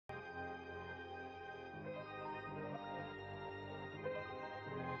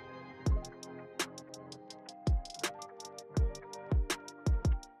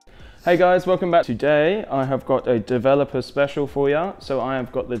Hey guys, welcome back. Today I have got a developer special for you. So I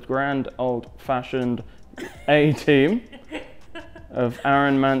have got the grand old fashioned A team of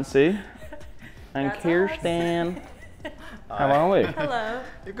Aaron Mancy and Kierstin. How are we? Hello.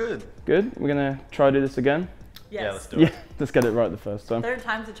 You're good. Good? We're gonna try to do this again? Yes. Yeah, let's do it. Let's get it right the first time. Third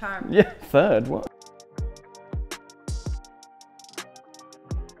time's a charm. Yeah, third, what?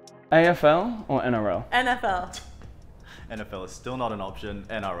 AFL or NRL? NFL. NFL is still not an option.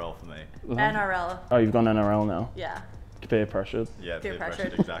 NRL for me. NRL. Oh, you've gone NRL now. Yeah. Peer pressured. Yeah, Peer pressured,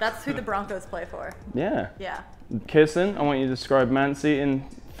 pressured. exactly. That's who the Broncos play for. Yeah. Yeah. Kierstin, I want you to describe Mancy in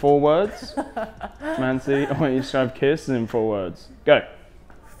 4 words. Mancy, I want you to describe Kierstin in 4 words. Go.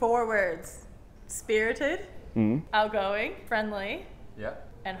 4 words. Spirited, outgoing, friendly, Yeah.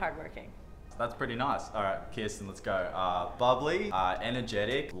 and hardworking. That's pretty nice. All right, Kierstin, let's go. Bubbly,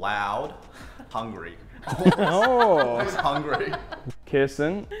 energetic, loud, hungry. Oh. Who's hungry?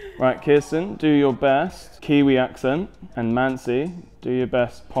 Kierstin, right, Kierstin, do your best Kiwi accent, and Mancy, do your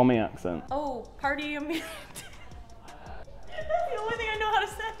best Pommy accent. Oh, party immune. That's the only thing I know how to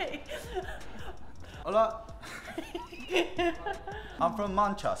say. Hola. I'm from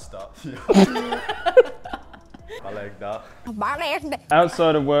Manchester. I like that.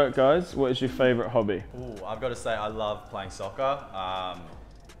 Outside of work, guys, what is your favourite hobby? Ooh, I've got to say I love playing soccer.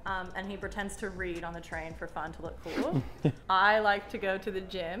 And he pretends to read on the train for fun to look cool. I like to go to the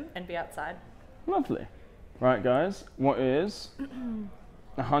gym and be outside. Lovely. Right, guys, what is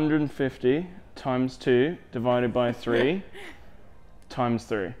 150 times 2 divided by 3 times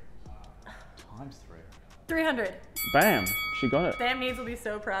 3? Times 3. 300. Bam, she got it. Sam Needs will be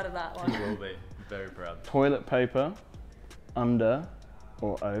so proud of that one. You will be very proud. Toilet paper, under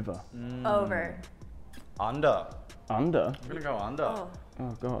or over? Over. Under. Under? I'm gonna go under.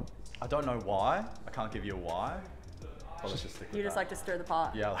 Oh God. I don't know why. I can't give you a why. But let's just stick with You just that. like to stir the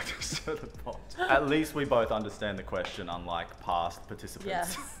pot. Yeah, I like to stir the pot. At least we both understand the question, unlike past participants.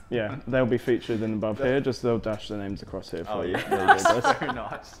 Yes. Yeah, they'll be featured in above here. Just they'll dash their names across here for Oh you. yeah. There you go, guys. Very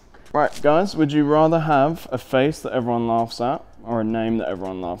nice. Right, guys, would you rather have a face that everyone laughs at or a name that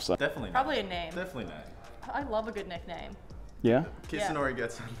everyone laughs at? Definitely name. Probably a name. Definitely name. I love a good nickname. Yeah? Kierstin Yeah. already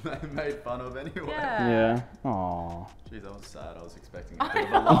gets made fun of anyway. Yeah. Yeah. Aww. Jeez, that was sad. I was expecting a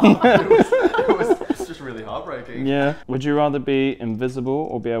bit of a laugh. It was just really heartbreaking. Yeah. Would you rather be invisible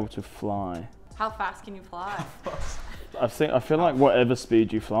or be able to fly? How fast can you fly? I feel like whatever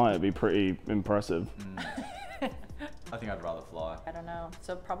speed you fly, it'd be pretty impressive. I think I'd rather fly. I don't know.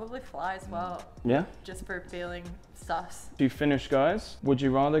 So probably fly as well. Yeah? Just for feeling sus. To finish, guys, would you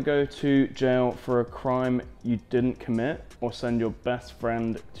rather go to jail for a crime you didn't commit or send your best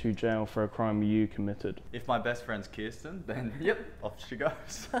friend to jail for a crime you committed? If my best friend's Kierstin, then yep, off she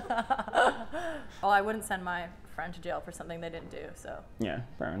goes. Oh, I wouldn't send my friend to jail for something they didn't do, so Yeah,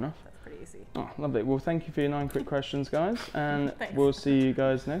 fair enough. that's pretty easy. Oh, lovely. Well, thank you for your 9 quick questions, guys, and Thanks. we'll see you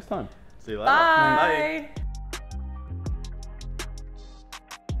guys next time. See you later. Bye.